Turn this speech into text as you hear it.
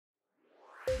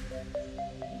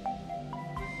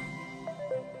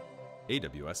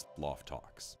AWS Loft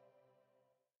Talks.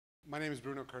 My name is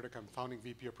Bruno, Kurtic. I'm founding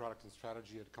VP of Product and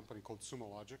Strategy at a company called Sumo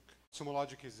Logic. Sumo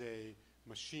Logic is a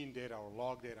machine data or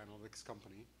log data analytics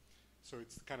company. So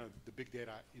it's kind of the big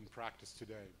data in practice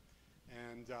today.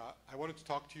 And I wanted to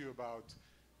talk to you about,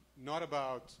 not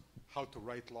about how to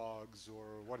write logs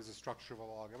or what is the structure of a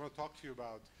log. I want to talk to you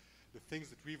about the things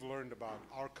that we've learned about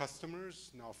our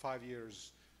customers, now 5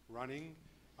 years running,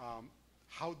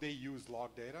 how they use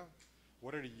log data,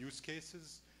 what are the use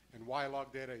cases, and why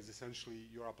log data is essentially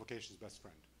your application's best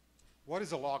friend. What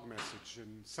is a log message?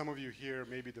 And some of you here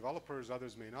may be developers,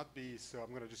 others may not be, so I'm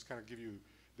going to just kind of give you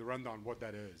the rundown of what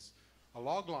that is. A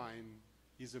log line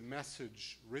is a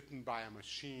message written by a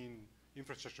machine,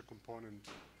 infrastructure component,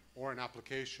 or an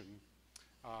application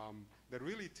that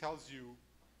really tells you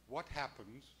what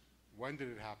happened, when did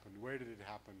it happen, where did it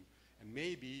happen, and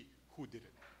maybe who did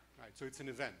it. Right? So it's an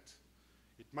event.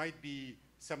 It might be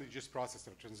somebody just processed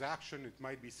a transaction. It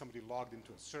might be somebody logged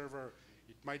into a server.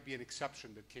 It might be an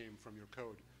exception that came from your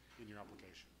code in your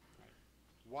application. Right?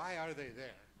 Why are they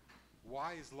there?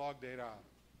 Why is log data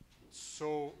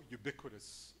so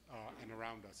ubiquitous and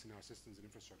around us in our systems and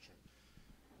infrastructure?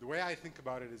 The way I think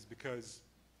about it is because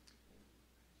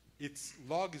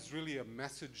log is really a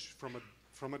message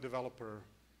from a developer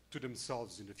to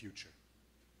themselves in the future.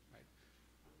 Right?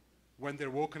 When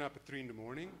they're woken up at 3 in the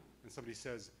morning and somebody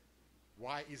says,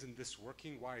 why isn't this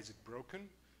working? Why is it broken?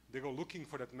 They go looking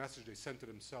for that message they sent to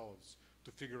themselves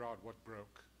to figure out what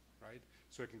broke, right?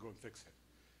 So they can go and fix it.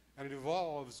 And it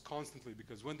evolves constantly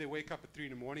because when they wake up at 3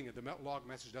 in the morning and the log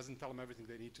message doesn't tell them everything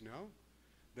they need to know,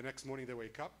 the next morning they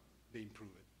wake up, they improve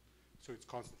it. So it's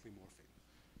constantly morphing.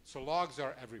 So logs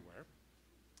are everywhere,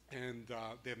 and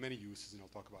they have many uses, and I'll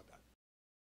talk about that.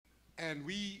 And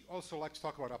we also like to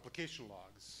talk about application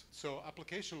logs. So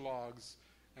application logs,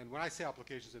 and when I say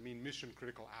applications, I mean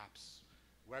mission-critical apps,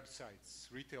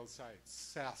 websites, retail sites,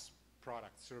 SaaS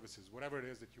products, services, whatever it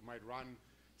is that you might run,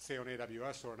 say on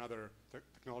AWS or on other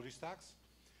technology stacks.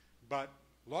 But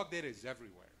log data is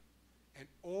everywhere. And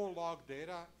all log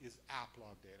data is app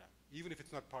log data, even if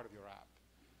it's not part of your app.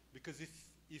 Because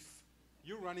if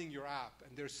you're running your app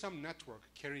and there's some network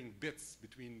carrying bits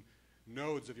between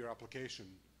nodes of your application,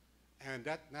 and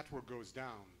that network goes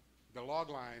down, the log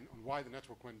line on why the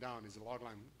network went down is a log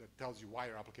line that tells you why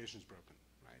your application is broken,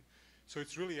 right? So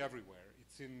it's really everywhere.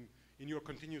 It's in your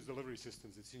continuous delivery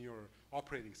systems. It's in your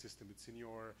operating system. It's in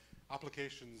your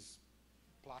applications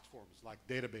platforms like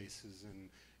databases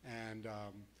and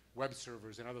web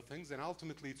servers and other things. And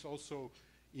ultimately, it's also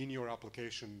in your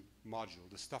application module,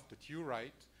 the stuff that you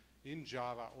write in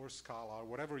Java or Scala or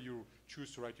whatever you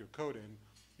choose to write your code in,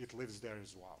 it lives there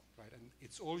as well, right? And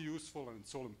it's all useful and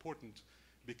it's all important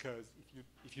because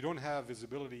if you don't have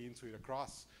visibility into it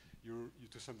across, you're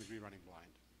to some degree running blind.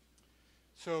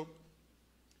 So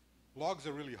logs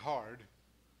are really hard.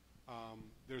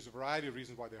 There's a variety of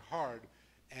reasons why they're hard,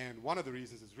 and one of the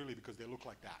reasons is really because they look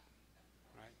like that,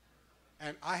 right?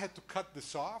 And I had to cut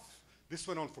this off. This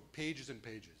went on for pages and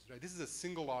pages, right? This is a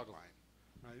single log line,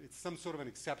 right? It's some sort of an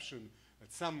exception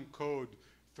that some code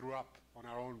threw up on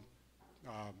our own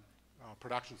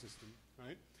production system,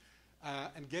 right?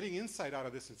 And getting insight out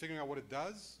of this and figuring out what it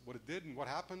does, what it did, and what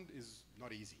happened is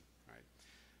not easy, right?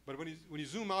 But when you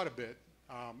zoom out a bit,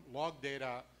 log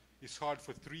data is hard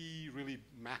for 3 really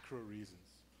macro reasons.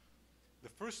 The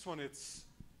first one, it's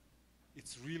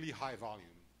really high volume,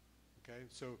 okay?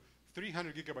 So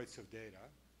 300 gigabytes of data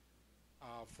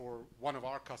for one of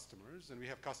our customers, and we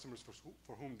have customers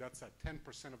for whom that's at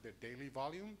 10% of their daily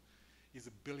volume, is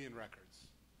 1 billion records,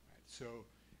 right? So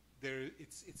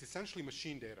it's essentially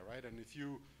machine data, right? And if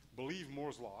you believe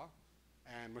Moore's law,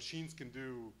 and machines can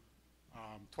do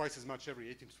twice as much every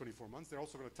 18 to 24 months, they're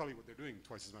also going to tell you what they're doing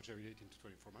twice as much every 18 to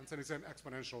 24 months. And it's an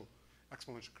exponential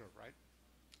curve, right?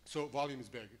 So volume is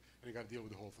big, and you got to deal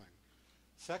with the whole thing.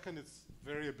 Second, it's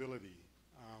variability.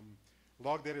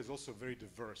 Log data is also very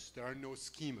diverse. There are no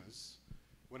schemas.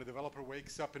 When a developer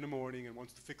wakes up in the morning and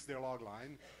wants to fix their log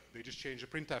line, they just change a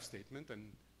printf statement,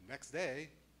 and next day,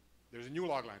 there's a new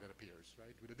log line that appears,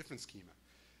 right, with a different schema.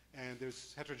 And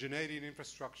there's heterogeneity in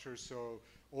infrastructure, so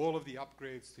all of the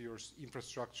upgrades to your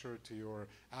infrastructure, to your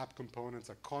app components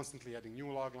are constantly adding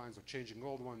new log lines or changing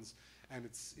old ones, and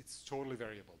it's totally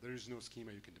variable. There is no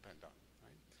schema you can depend on,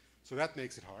 right? So that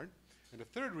makes it hard. And the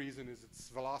third reason is its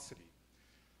velocity.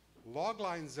 Log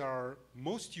lines are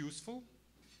most useful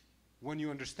when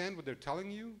you understand what they're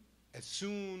telling you as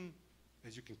soon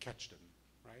as you can catch them,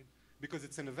 right? Because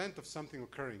it's an event of something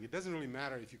occurring. It doesn't really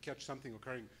matter if you catch something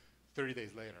occurring 30 days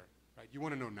later, right? You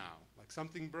want to know now. Like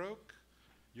something broke,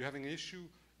 you're having an issue,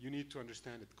 you need to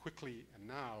understand it quickly and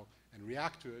now and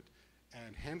react to it,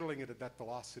 and handling it at that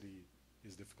velocity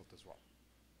is difficult as well.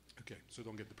 Okay, so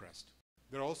don't get depressed.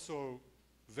 They're also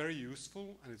very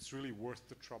useful, and it's really worth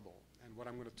the trouble. And what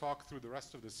I'm going to talk through the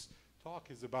rest of this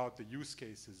talk is about the use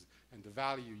cases and the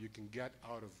value you can get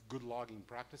out of good logging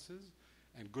practices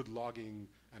and good logging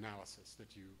analysis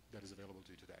that is available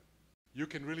to you today. You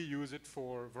can really use it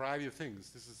for a variety of things.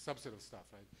 This is a subset of stuff,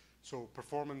 right? So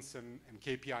performance and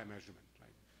KPI measurement,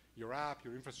 right? Your app,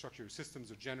 your infrastructure, your systems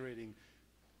are generating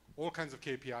all kinds of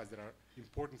KPIs that are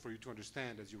important for you to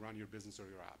understand as you run your business or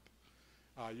your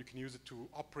app. You can use it to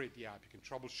operate the app. You can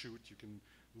troubleshoot. You can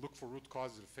look for root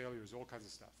causes of failures, all kinds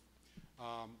of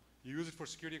stuff. You use it for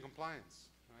security and compliance,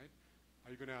 right?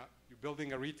 You're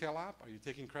building a retail app? Are you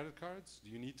taking credit cards? Do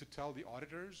you need to tell the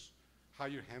auditors how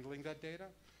you're handling that data?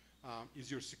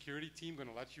 Is your security team going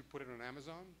to let you put it on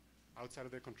Amazon outside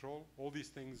of their control? All these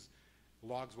things,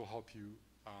 logs will help you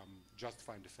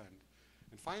justify and defend.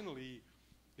 And finally,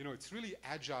 it's really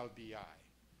agile BI.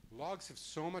 Logs have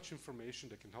so much information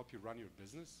that can help you run your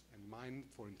business and mine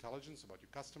for intelligence about your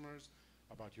customers,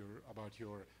 about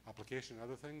your application and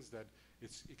other things, that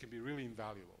it can be really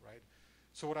invaluable, right?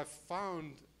 So what I've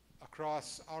found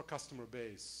across our customer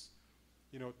base,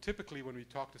 typically when we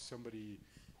talk to somebody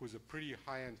who's a pretty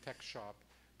high-end tech shop,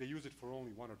 they use it for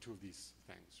only one or two of these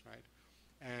things, right?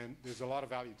 And there's a lot of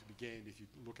value to be gained if you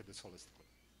look at this holistically.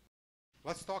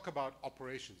 Let's talk about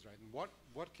operations, right? And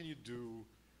what can you do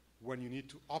when you need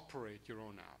to operate your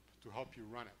own app to help you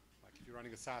run it? Like if you're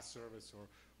running a SaaS service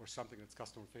or something that's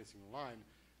customer-facing online,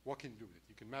 what can you do with it?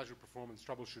 You can measure performance,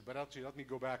 troubleshoot, but actually let me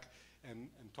go back and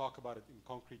talk about it in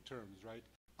concrete terms, right?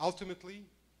 Ultimately,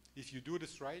 if you do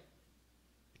this right,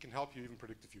 it can help you even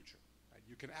predict the future, right?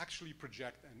 You can actually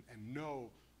project and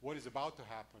know what is about to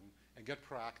happen and get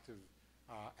proactive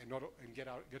and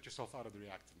get yourself out of the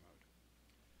reactive mode.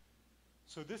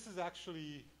 So this is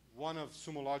actually one of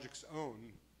Sumo Logic's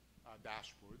own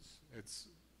dashboards. It's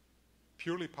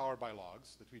purely powered by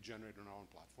logs that we generate on our own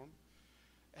platform.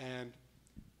 And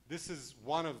this is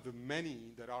one of the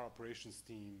many that our operations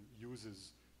team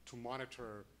uses to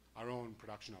monitor our own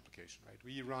production application, right?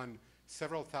 We run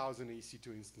several thousand EC2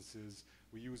 instances.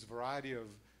 We use a variety of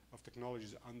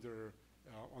technologies on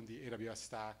the AWS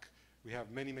stack. We have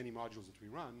many, many modules that we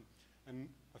run. And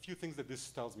a few things that this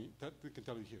tells me, that we can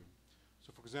tell you here.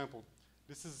 So for example,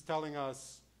 this is telling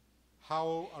us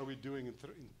how are we doing in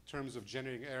terms of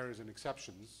generating errors and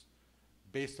exceptions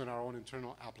based on our own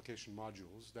internal application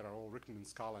modules that are all written in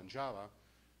Scala and Java,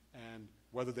 and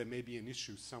whether there may be an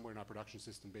issue somewhere in our production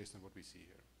system based on what we see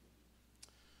here.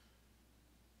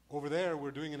 Over there,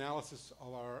 we're doing analysis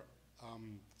of our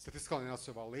statistical analysis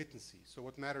of our latency. So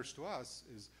what matters to us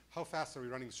is how fast are we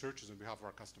running searches on behalf of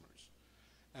our customers.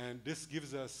 And this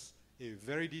gives us a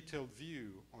very detailed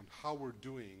view on how we're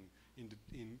doing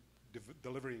in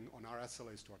delivering on our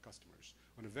SLAs to our customers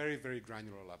on a very, very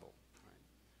granular level.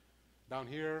 Right? Down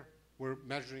here, we're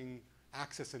measuring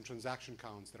access and transaction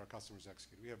counts that our customers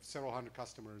execute. We have several hundred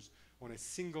customers on a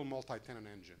single multi-tenant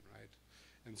engine, right?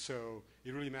 And so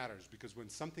it really matters because when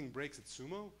something breaks at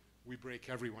Sumo, we break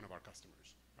every one of our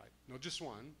customers, right? Not just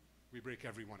one, we break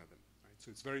every one of them, right? So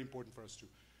it's very important for us to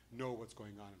know what's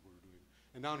going on and what we're doing.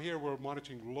 And down here, we're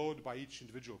monitoring load by each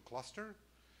individual cluster.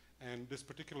 And this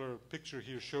particular picture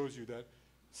here shows you that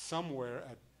somewhere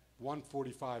at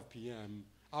 1:45 p.m.,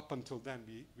 up until then,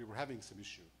 we were having some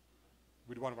issue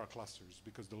with one of our clusters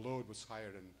because the load was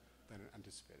higher than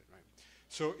anticipated, right?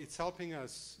 So it's helping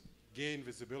us gain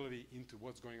visibility into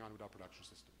what's going on with our production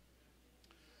system.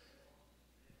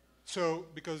 So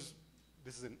because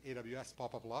this is an AWS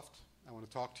pop-up loft, I want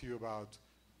to talk to you about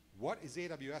what is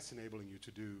AWS enabling you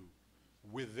to do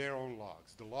with their own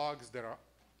logs, the logs that are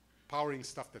powering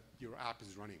stuff that your app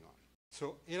is running on.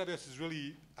 So AWS is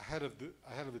really ahead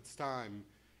of its time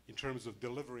in terms of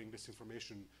delivering this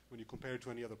information when you compare it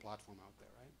to any other platform out there,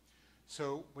 right?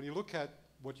 So when you look at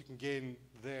what you can gain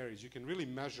there is you can really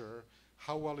measure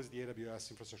how well is the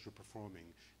AWS infrastructure performing.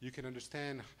 You can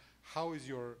understand how is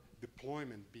your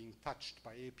deployment being touched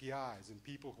by APIs and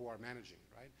people who are managing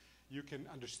it, right? You can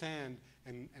understand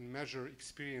and measure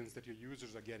experience that your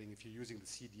users are getting if you're using the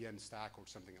CDN stack or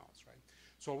something else, right?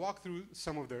 So I'll walk through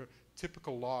some of the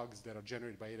typical logs that are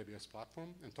generated by AWS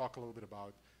platform and talk a little bit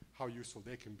about how useful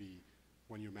they can be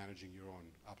when you're managing your own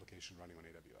application running on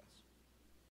AWS.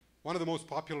 One of the most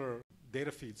popular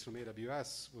data feeds from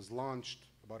AWS was launched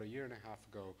about 1.5 years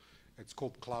ago. It's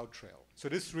called CloudTrail. So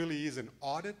this really is an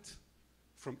audit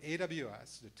from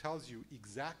AWS that tells you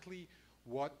exactly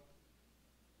what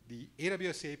the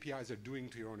AWS APIs are doing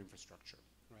to your own infrastructure,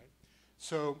 right?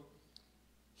 So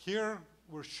here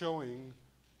we're showing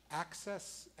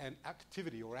access and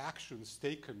activity or actions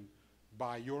taken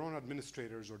by your own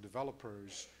administrators or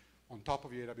developers on top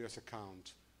of your AWS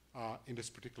account in this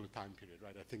particular time period,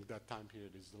 right? I think that time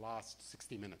period is the last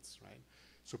 60 minutes, right?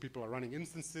 So people are running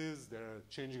instances, they're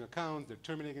changing accounts, they're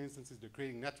terminating instances, they're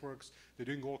creating networks, they're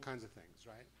doing all kinds of things,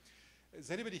 right? Has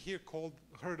anybody here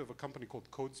heard of a company called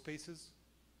CodeSpaces?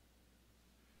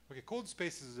 Okay,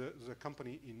 CodeSpaces is a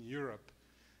company in Europe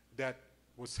that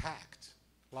was hacked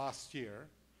last year.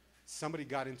 Somebody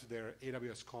got into their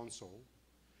AWS console,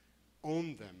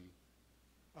 owned them,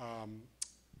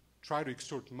 tried to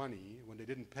extort money. When they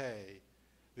didn't pay,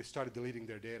 they started deleting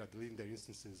their data, deleting their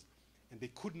instances, and they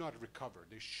could not recover.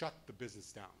 They shut the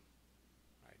business down,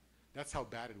 right? That's how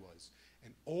bad it was.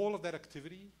 And all of that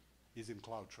activity is in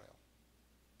CloudTrail,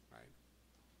 right?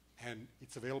 And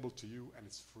it's available to you, and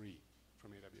it's free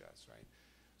from AWS, right?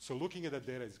 So looking at that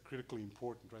data is critically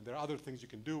important, right? There are other things you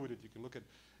can do with it. You can look at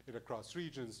it across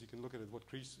regions. You can look at it, what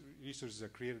resources are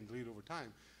created and deleted over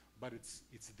time. But it's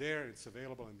there, it's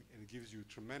available, and it gives you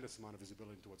a tremendous amount of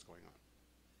visibility into what's going on.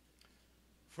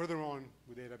 Further on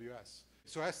with AWS.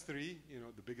 So S3,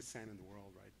 the biggest SAN in the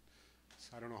world, right?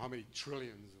 So I don't know how many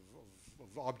trillions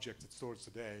of objects it stores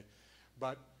today,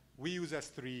 but we use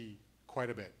S3 quite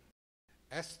a bit.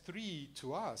 S3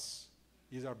 to us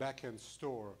is our backend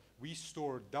store. We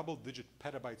store double-digit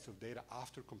petabytes of data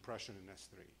after compression in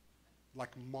S3, like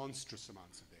monstrous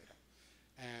amounts of data.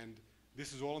 And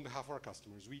this is all on behalf of our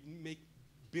customers. We make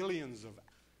billions of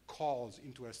calls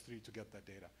into S3 to get that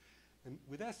data. And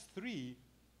with S3,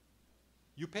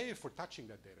 you pay for touching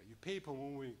that data. You pay for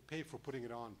moving, pay for putting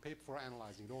it on, pay for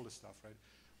analyzing it, all this stuff, right?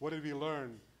 What did we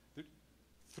learn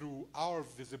through our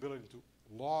visibility into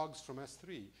logs from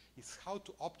S3 is how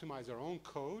to optimize our own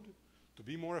code to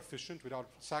be more efficient without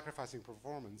sacrificing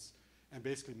performance and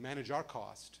basically manage our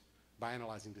cost by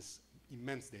analyzing this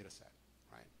immense data set,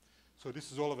 right? So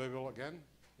this is all available again.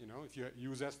 If you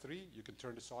use S3, you can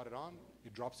turn this audit on,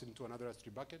 it drops it into another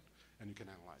S3 bucket, and you can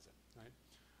analyze it, right?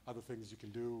 Other things you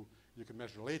can do, you can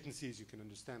measure latencies, you can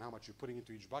understand how much you're putting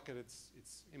into each bucket.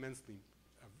 It's immensely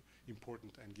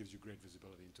important and gives you great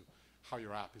visibility into how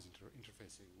your app is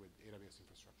interfacing with AWS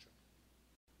infrastructure.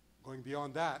 Going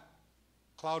beyond that,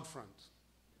 CloudFront.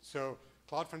 So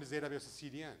CloudFront is AWS's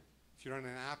CDN. If you run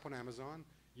an app on Amazon,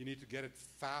 you need to get it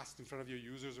fast in front of your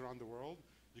users around the world.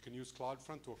 You can use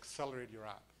CloudFront to accelerate your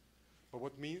app. But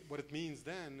what it means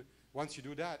then, once you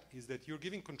do that, is that you're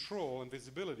giving control and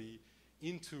visibility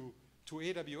to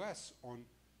AWS on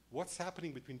what's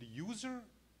happening between the user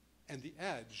and the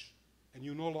edge, and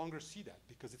you no longer see that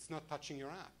because it's not touching your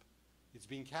app. It's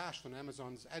being cached on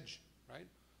Amazon's edge, right?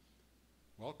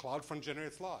 Well, CloudFront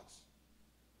generates logs.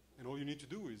 And all you need to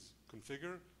do is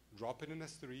configure, drop it in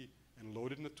S3, and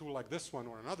load it in a tool like this one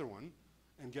or another one,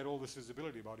 and get all this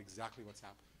visibility about exactly what's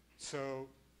happening. So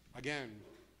again,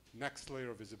 next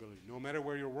layer of visibility. No matter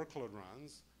where your workload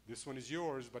runs, this one is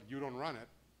yours, but you don't run it,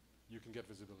 you can get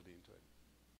visibility into it.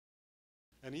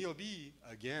 And ELB,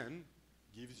 again,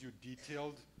 gives you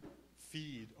detailed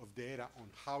feed of data on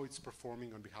how it's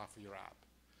performing on behalf of your app.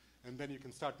 And then you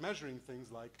can start measuring things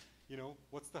like,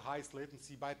 what's the highest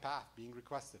latency by path being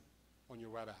requested on your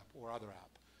web app or other app?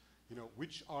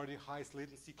 Which are the highest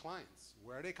latency clients?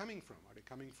 Where are they coming from? Are they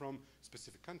coming from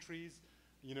specific countries?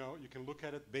 You can look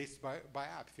at it based by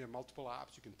app. If you have multiple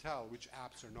apps, you can tell which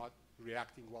apps are not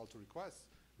reacting well to requests,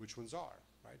 which ones are,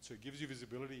 right? So it gives you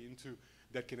visibility into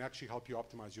that can actually help you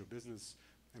optimize your business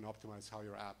and optimize how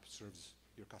your app serves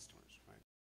your customers, right?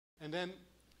 And then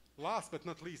last but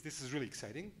not least, this is really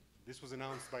exciting. This was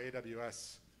announced by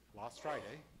AWS last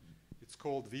Friday. It's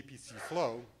called VPC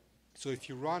Flow. So if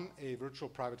you run a virtual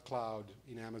private cloud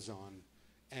in Amazon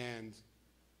and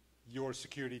your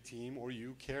security team or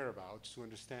you care about to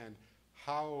understand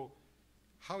how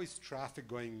is traffic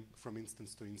going from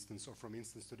instance to instance or from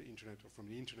instance to the internet or from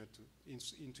the internet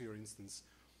into your instance,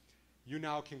 you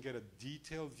now can get a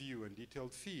detailed view and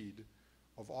detailed feed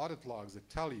of audit logs that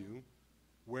tell you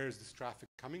where is this traffic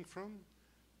coming from,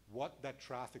 what that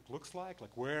traffic looks like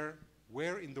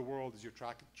where in the world is your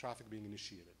traffic being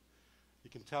initiated.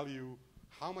 It can tell you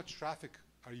how much traffic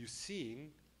are you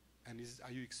seeing and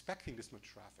are you expecting this much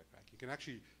traffic, right? You can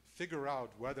actually figure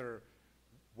out whether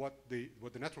what the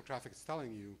network traffic is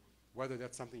telling you, whether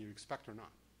that's something you expect or not,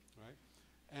 right?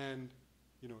 And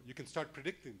you can start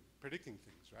predicting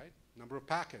things, right? Number of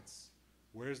packets.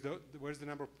 Where's the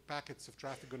number of packets of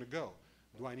traffic going to go?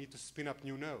 Do I need to spin up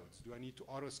new nodes? Do I need to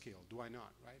auto scale? Do I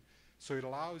not, right? So it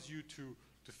allows you to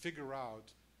figure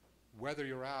out whether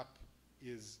your app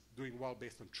is doing well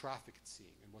based on traffic it's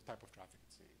seeing and what type of traffic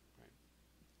it's seeing, right?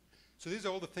 So these are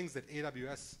all the things that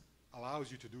AWS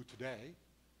allows you to do today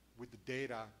with the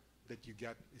data that you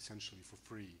get essentially for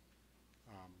free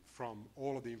from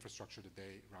all of the infrastructure that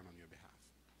they run on your behalf.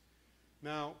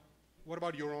 Now, what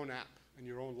about your own app and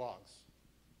your own logs?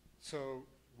 So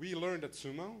we learned at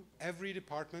Sumo, every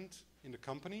department in the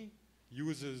company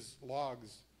uses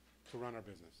logs to run our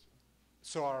business.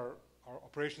 So our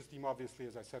operations team, obviously,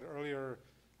 as I said earlier,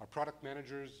 our product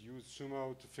managers use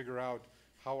Sumo to figure out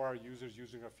how are users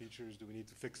using our features, do we need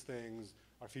to fix things,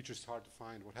 are features hard to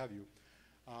find, what have you.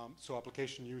 So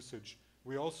application usage.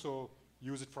 We also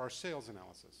use it for our sales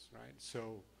analysis, right?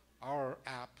 So our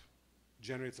app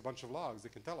generates a bunch of logs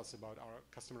that can tell us about our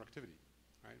customer activity,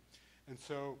 right? And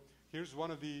so here's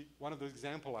one of the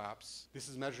example apps. This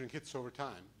is measuring hits over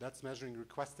time. That's measuring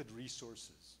requested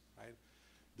resources, right?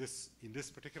 In this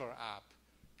particular app,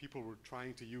 people were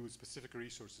trying to use specific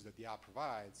resources that the app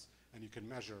provides, and you can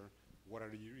measure what are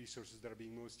the resources that are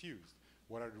being most used,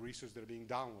 what are the resources that are being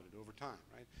downloaded over time,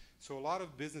 right? So a lot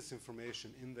of business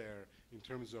information in there in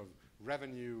terms of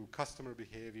revenue, customer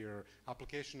behavior,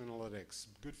 application analytics,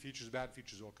 good features, bad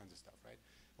features, all kinds of stuff, right?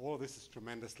 All of this is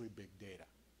tremendously big data.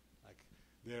 Like,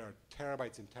 there are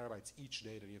terabytes and terabytes each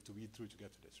day that you have to weed through to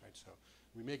get to this, right? So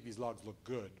we make these logs look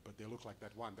good, but they look like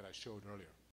that one that I showed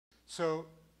earlier. So,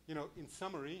 you know, in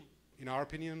summary, in our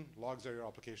opinion, logs are your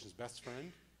application's best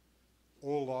friend.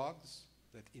 All logs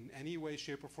that in any way,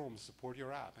 shape, or form support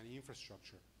your app, any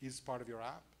infrastructure, is part of your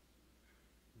app.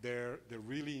 They're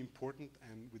really important,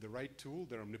 and with the right tool,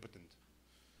 they're omnipotent.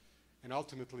 And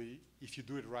ultimately, if you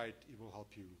do it right, it will help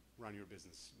you run your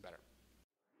business better.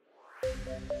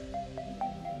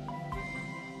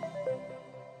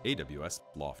 AWS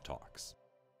Loft Talks.